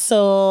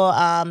 So,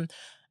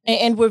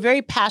 and we're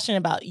very passionate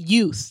about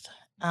youth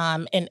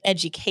and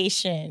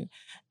education.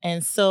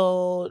 And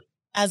so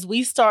as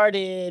we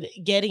started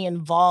getting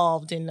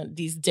involved in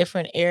these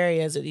different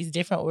areas or these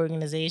different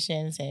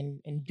organizations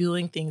and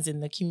doing things in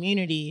the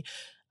community,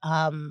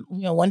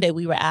 one day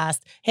we were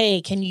asked,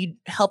 hey, can you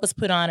help us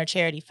put on a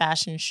charity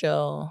fashion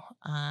show?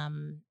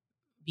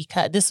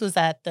 Because this was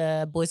at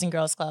the Boys and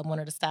Girls Club. One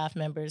of the staff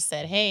members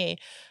said, hey,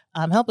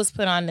 help us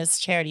put on this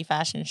charity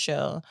fashion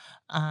show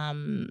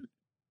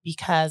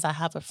because I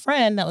have a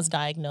friend that was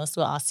diagnosed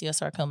with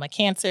osteosarcoma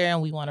cancer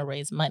and we want to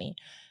raise money.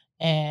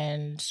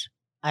 And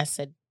I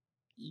said,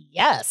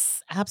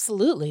 yes,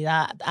 absolutely.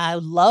 I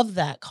love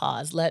that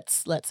cause.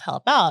 Let's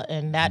help out.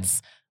 And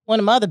that's one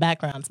of my other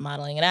backgrounds,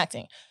 modeling and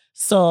acting.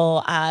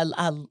 So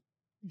I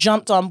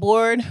jumped on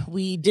board.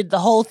 We did the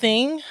whole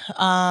thing.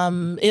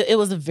 It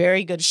was a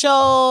very good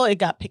show. It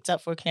got picked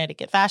up for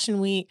Connecticut Fashion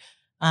Week.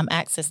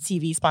 Access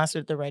TV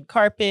sponsored the red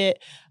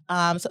carpet.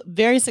 So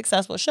very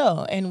successful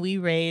show. And we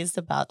raised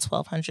about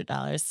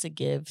 $1,200 to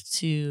give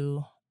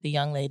to the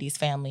young lady's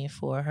family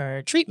for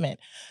her treatment.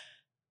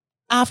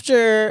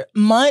 After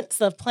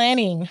months of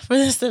planning for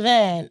this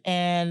event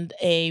and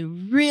a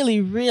really,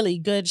 really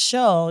good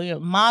show,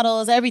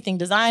 models, everything,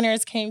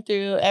 designers came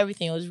through,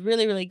 everything. It was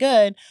really, really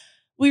good.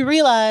 We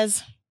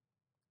realized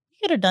we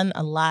could have done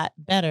a lot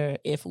better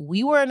if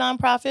we were a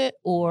nonprofit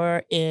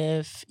or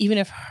even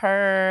if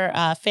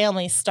her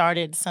family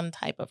started some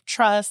type of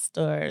trust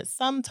or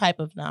some type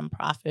of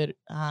nonprofit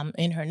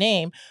in her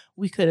name.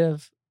 We could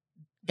have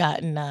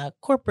gotten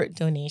corporate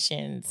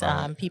donations.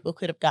 Right. People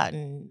could have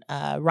gotten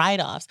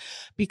write-offs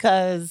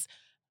because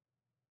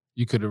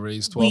you could have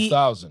raised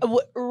 $12,000,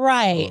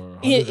 right?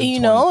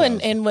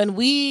 And when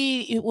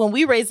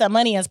we raise that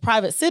money as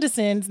private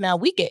citizens, now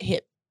we get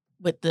hit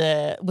with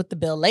the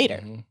bill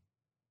later.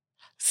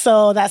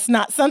 So that's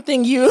not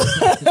something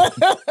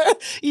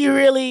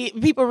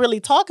people really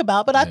talk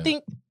about. But I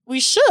think we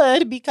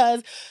should,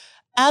 because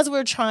as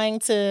we're trying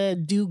to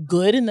do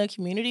good in the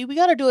community, we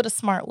got to do it a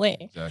smart way.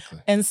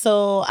 Exactly. And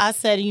so I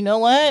said, you know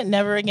what?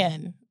 Never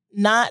again.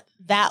 Not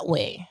that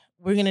way.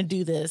 We're going to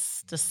do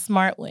this the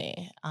smart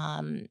way.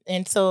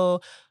 And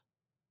so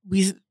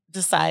we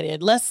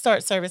decided, let's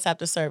start service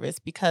after service,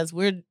 because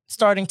we're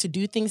starting to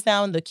do things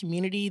now in the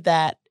community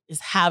that is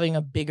having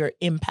a bigger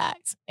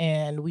impact.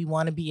 And we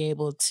want to be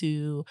able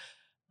to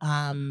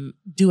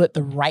do it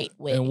the right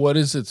way. And what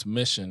is its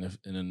mission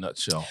in a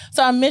nutshell?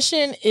 So our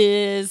mission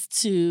is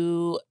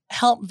to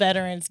help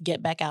veterans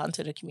get back out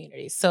into the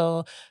community.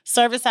 So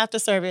service after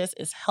service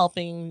is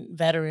helping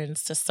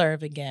veterans to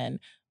serve again.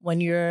 When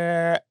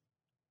you're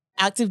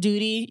active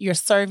duty, you're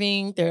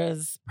serving,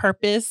 there's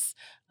purpose,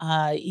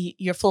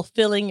 you're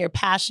fulfilling your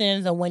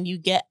passions. And when you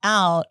get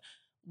out,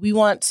 we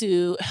want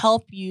to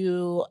help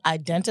you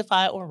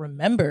identify or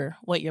remember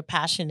what your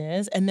passion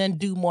is and then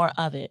do more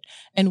of it.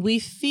 And we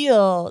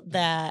feel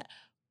that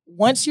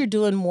once you're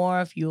doing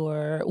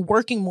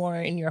working more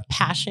in your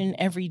passion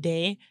every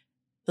day,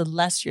 the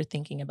less you're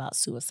thinking about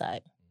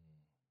suicide.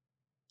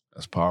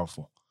 That's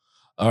powerful.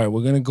 All right,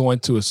 we're going to go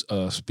into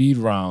a speed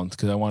round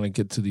because I want to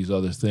get to these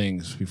other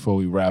things before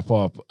we wrap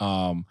up.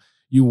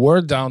 You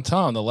were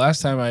downtown the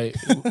last time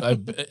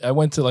I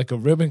went to like a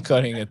ribbon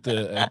cutting at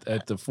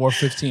the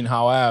 415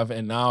 Howe Ave,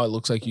 and now it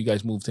looks like you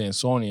guys moved to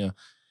Ansonia.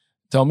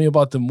 Tell me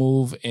about the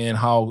move and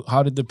how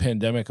did the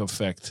pandemic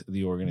affect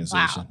the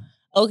organization?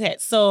 Wow. Okay,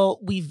 so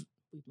we've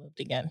moved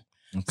again.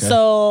 Okay.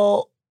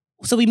 So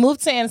we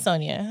moved to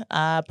Ansonia,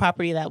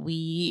 property that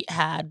we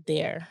had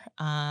there,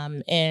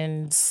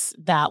 and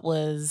that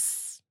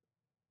was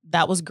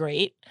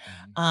great.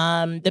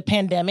 The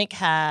pandemic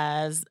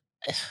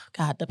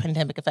the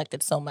pandemic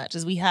affected so much.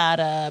 As we had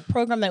a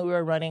program that we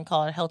were running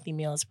called a Healthy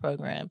Meals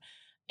Program,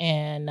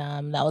 and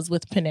that was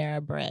with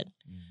Panera Bread.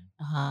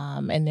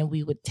 And then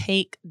we would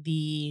take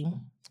the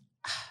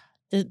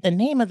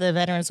name of the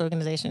veterans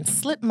organization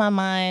slipped my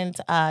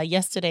mind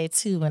yesterday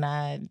too.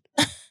 When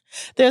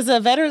there's a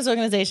veterans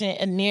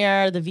organization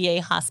near the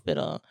VA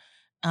hospital.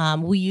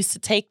 We used to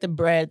take the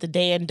bread, the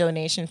day-in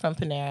donation from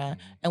Panera,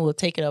 and we'll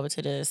take it over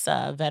to this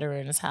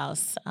veterans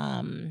house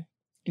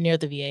near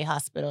the VA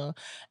hospital.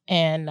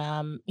 And,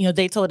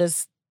 they told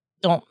us,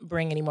 don't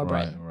bring any more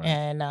bread. Right.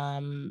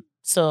 And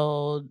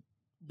so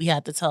we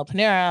had to tell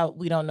Panera,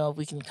 we don't know if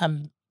we can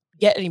come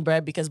get any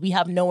bread because we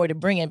have nowhere to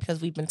bring it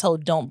because we've been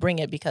told don't bring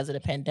it because of the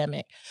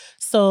pandemic.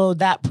 So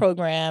that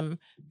program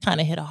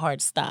kind of hit a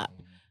hard stop.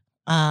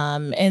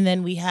 And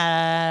then we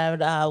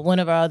had one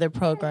of our other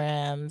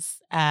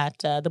programs at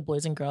the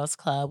Boys and Girls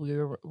Club.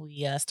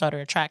 We started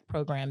a track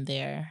program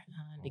there.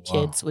 The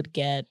kids would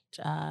get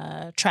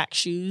track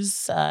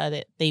shoes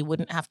that they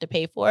wouldn't have to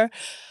pay for.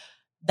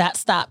 That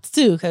stopped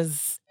too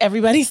because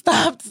everybody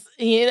stopped.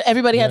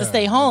 Everybody had to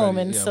stay home,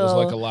 and so it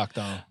was like a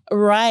lockdown.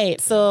 Right.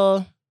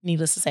 So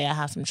needless to say, I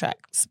have some track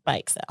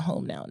spikes at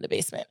home now in the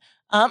basement.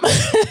 But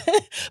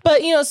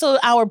so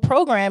our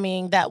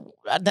programming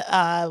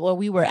where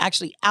we were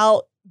actually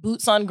out,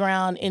 boots on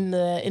ground in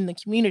the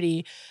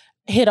community,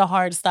 hit a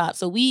hard stop.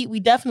 So we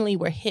definitely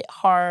were hit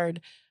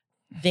hard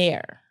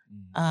there.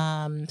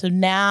 So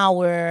now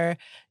we're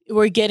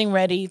getting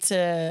ready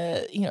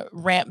to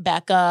ramp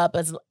back up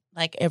as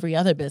like every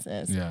other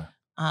business. Yeah.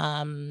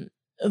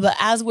 But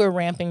as we're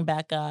ramping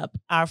back up,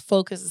 our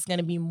focus is going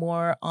to be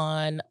more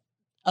on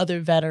other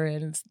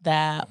veterans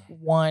that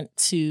want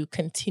to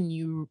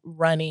continue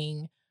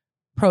running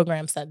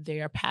programs that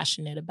they are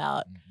passionate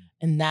about.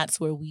 And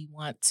that's where we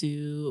want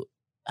to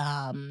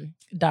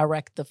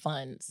direct the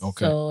funds.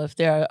 Okay. So if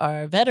there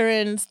are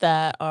veterans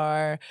that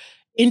are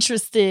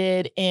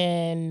interested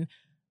in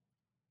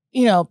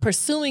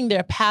pursuing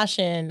their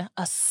passion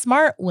a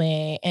smart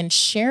way and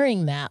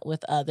sharing that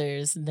with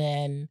others,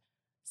 then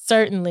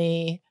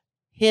certainly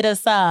hit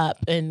us up,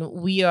 and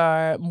we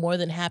are more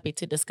than happy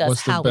to discuss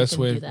What's the how best we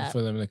can way do that.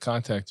 for them to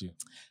contact you?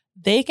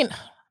 They can. I'm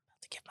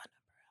about to give my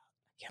number out.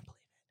 I can't believe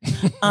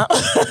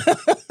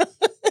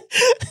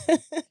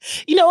it.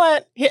 You know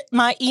what?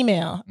 My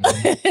email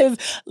is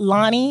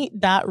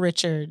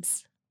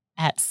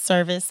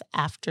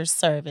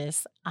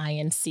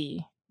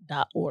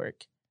lonnie.richards@serviceafterserviceinc.org.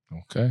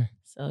 Okay.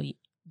 So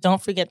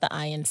don't forget the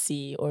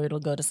INC, or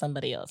it'll go to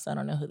somebody else. I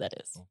don't know who that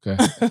is. Okay.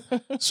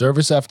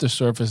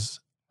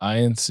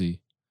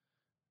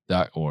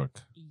 serviceafterserviceinc.org.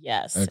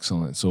 Yes.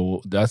 Excellent.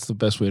 So that's the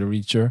best way to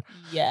reach her.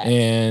 Yes.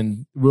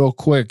 And real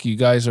quick, you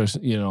guys are,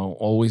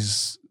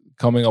 always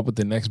coming up with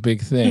the next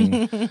big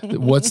thing.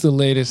 What's the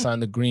latest on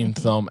the Green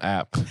Thumb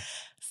app?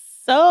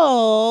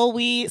 So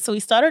we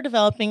started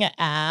developing an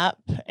app,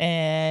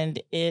 and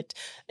it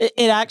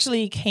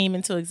actually came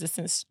into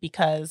existence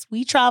because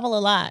we travel a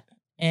lot,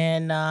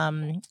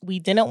 and we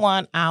didn't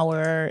want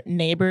our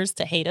neighbors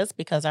to hate us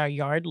because our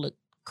yard looked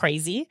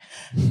crazy.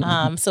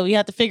 So we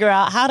had to figure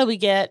out, how do we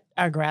get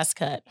our grass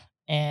cut?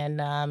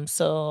 And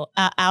so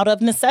out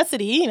of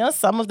necessity,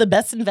 some of the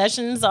best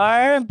inventions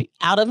are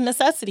out of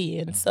necessity.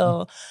 And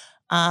so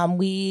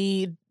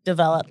we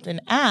developed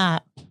an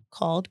app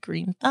called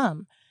Green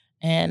Thumb.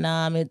 And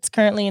it's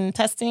currently in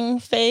testing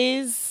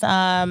phase,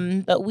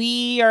 but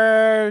we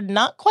are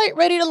not quite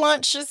ready to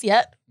launch just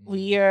yet.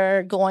 We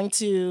are going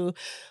to,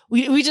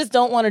 we just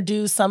don't want to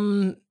do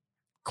some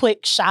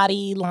quick,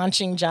 shoddy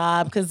launching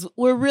job, because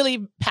we're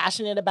really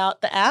passionate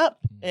about the app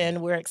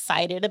and we're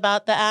excited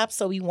about the app.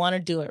 So we want to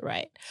do it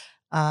right.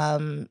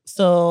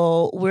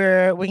 So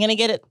we're going to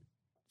get it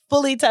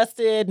fully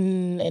tested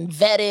and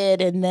vetted,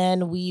 and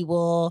then we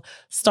will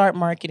start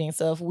marketing.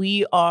 So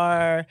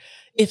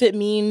if it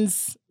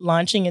means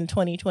launching in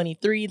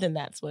 2023, then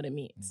that's what it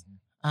means.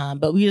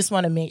 But we just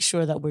want to make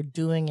sure that we're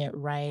doing it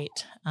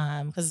right,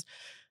 because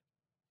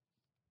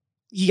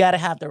you got to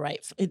have the right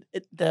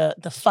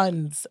the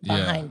funds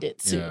behind it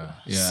too.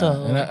 Yeah.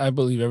 So, and I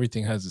believe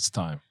everything has its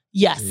time.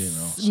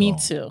 Yes, me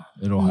too.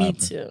 It'll happen. Me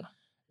too.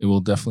 It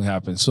will definitely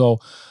happen. So,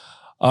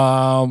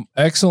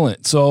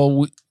 excellent.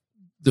 So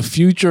the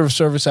future of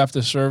service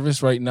after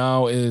service right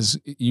now is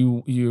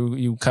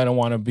you kind of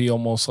want to be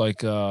almost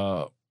like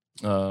a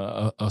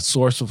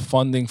source of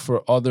funding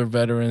for other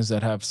veterans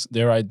that have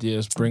their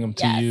ideas, bring them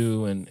to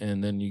you,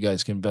 and then you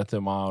guys can vet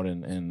them out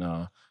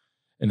and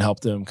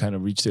help them kind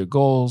of reach their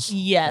goals.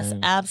 Yes,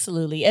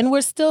 absolutely. And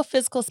we're still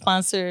fiscal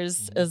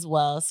sponsors as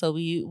well. So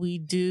we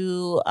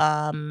do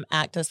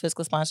act as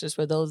fiscal sponsors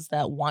for those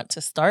that want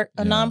to start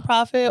a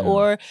nonprofit,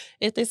 or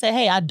if they say,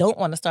 hey, I don't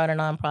want to start a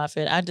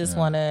nonprofit, I just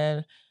want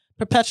to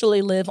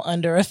perpetually live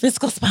under a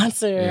fiscal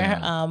sponsor.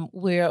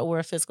 We're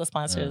a fiscal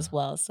sponsor as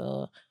well.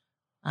 So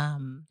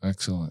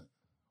excellent.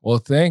 Well,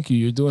 thank you.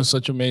 You're doing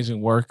such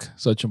amazing work,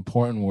 such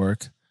important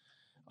work.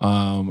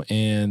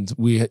 And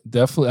we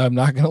definitely, I'm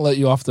not going to let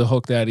you off the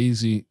hook that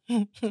easy.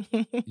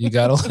 You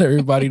got to let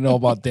everybody know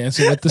about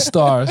Dancing with the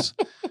Stars,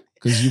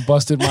 because you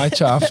busted my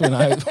chops when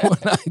I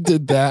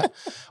did that.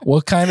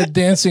 What kind of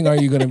dancing are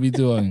you going to be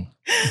doing?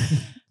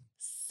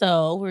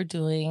 So we're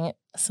doing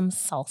some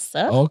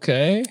salsa.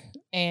 Okay.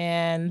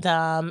 And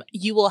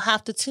you will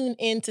have to tune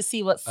in to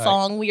see what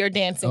song we are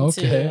dancing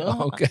to.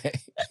 Okay.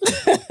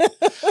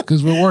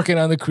 Because we're working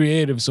on the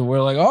creative, so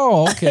we're like,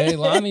 oh, okay,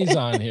 Lonnie's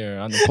on here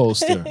on the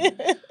poster.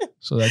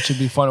 So that should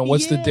be fun. And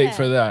what's the date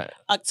for that?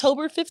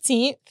 October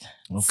 15th.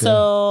 Okay.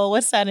 So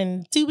what's that,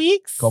 in 2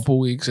 weeks? Couple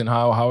weeks. And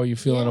how are you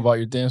feeling about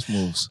your dance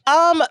moves?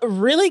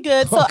 Really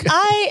good. So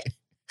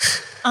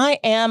I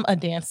am a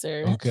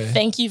dancer. Okay.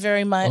 Thank you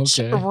very much,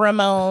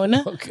 Ramon.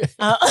 Okay.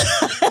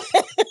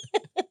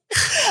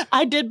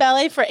 I did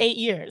ballet for 8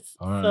 years.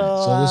 All right.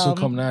 So this will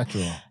come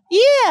natural.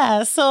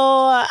 Yeah. So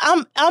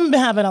I'm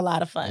having a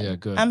lot of fun. Yeah,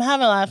 good. I'm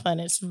having a lot of fun.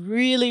 It's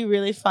really,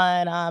 really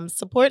fun.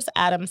 Supports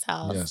Adam's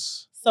House.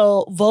 Yes.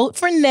 So vote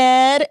for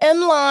Ned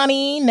and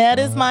Lonnie. Ned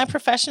is my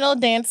professional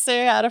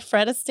dancer out of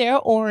Fred Astaire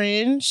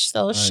Orange.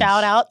 So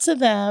shout out to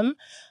them.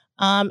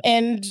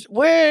 And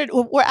we're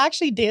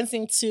actually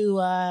dancing to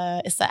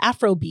it's the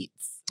Afrobeats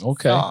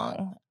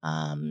song.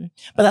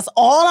 But that's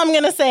all I'm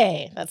gonna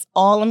say. That's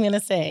all I'm gonna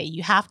say.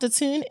 You have to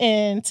tune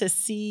in to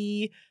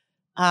see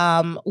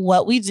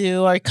what we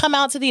do, or come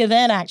out to the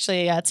event,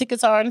 actually.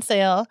 Tickets are on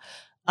sale.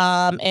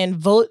 And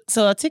vote.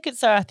 So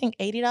tickets are, I think,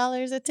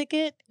 $80 a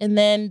ticket. And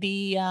then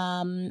the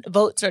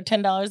votes are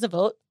 $10 a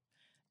vote.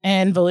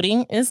 And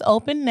voting is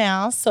open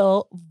now.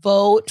 So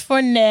vote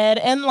for Ned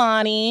and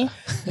Lonnie.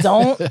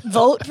 Don't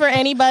vote for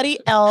anybody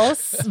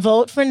else.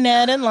 Vote for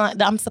Ned and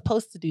Lonnie. I'm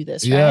supposed to do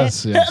this, right?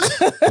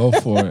 Yes. Go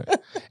for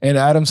it. And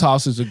Adam's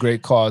House is a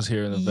great cause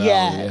here in the Valley.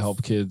 Yes. They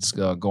help kids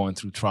going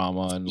through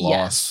trauma and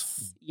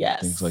loss. Yes.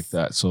 Things like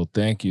that. So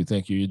thank you.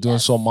 You're doing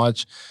so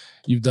much.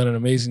 You've done an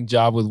amazing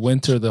job with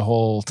Winter the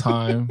whole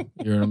time.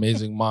 You're an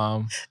amazing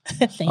mom.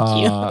 Thank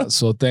you.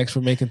 So thanks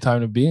for making time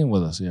to be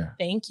with us here.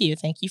 Thank you.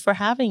 Thank you for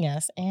having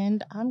us.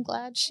 And I'm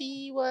glad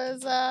she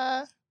was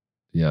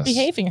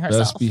behaving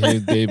herself. Best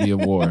Behaved Baby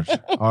Award.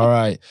 All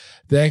right.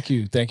 Thank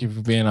you. Thank you for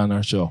being on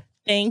our show.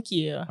 Thank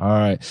you. All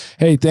right.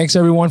 Hey, thanks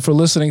everyone for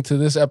listening to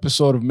this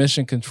episode of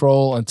Mission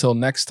Control. Until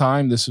next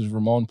time, this is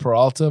Ramon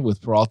Peralta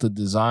with Peralta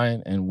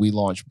Design, and we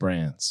launch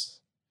brands.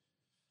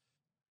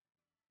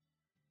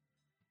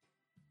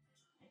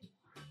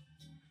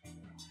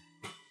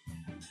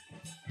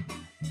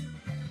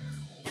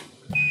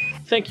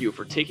 Thank you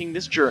for taking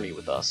this journey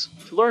with us.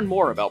 To learn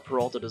more about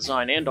Peralta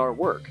Design and our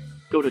work,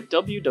 go to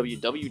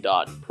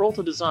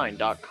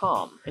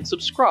www.peraltadesign.com and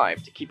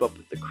subscribe to keep up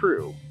with the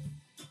crew.